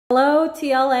Hello,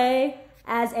 TLA.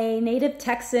 As a native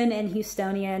Texan and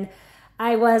Houstonian,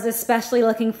 I was especially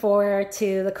looking forward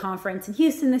to the conference in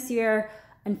Houston this year.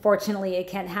 Unfortunately, it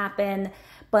can't happen,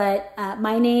 but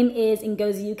my name is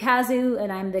Ngozi Ukazu,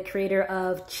 and I'm the creator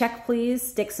of Check Please,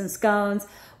 Sticks and Scones,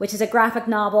 which is a graphic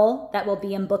novel that will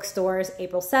be in bookstores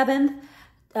April 7th.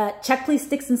 Check Please,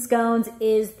 Sticks and Scones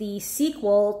is the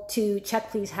sequel to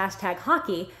Check Please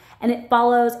 #hockey, and it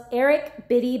follows Eric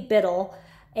Biddy Biddle,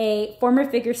 a former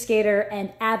figure skater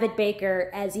and avid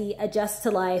baker, as he adjusts to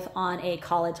life on a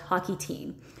college hockey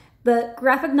team. The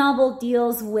graphic novel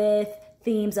deals with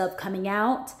themes of coming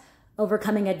out,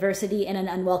 overcoming adversity in an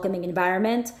unwelcoming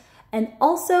environment, and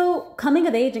also coming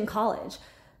of age in college.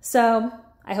 So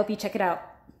I hope you check it out.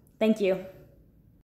 Thank you.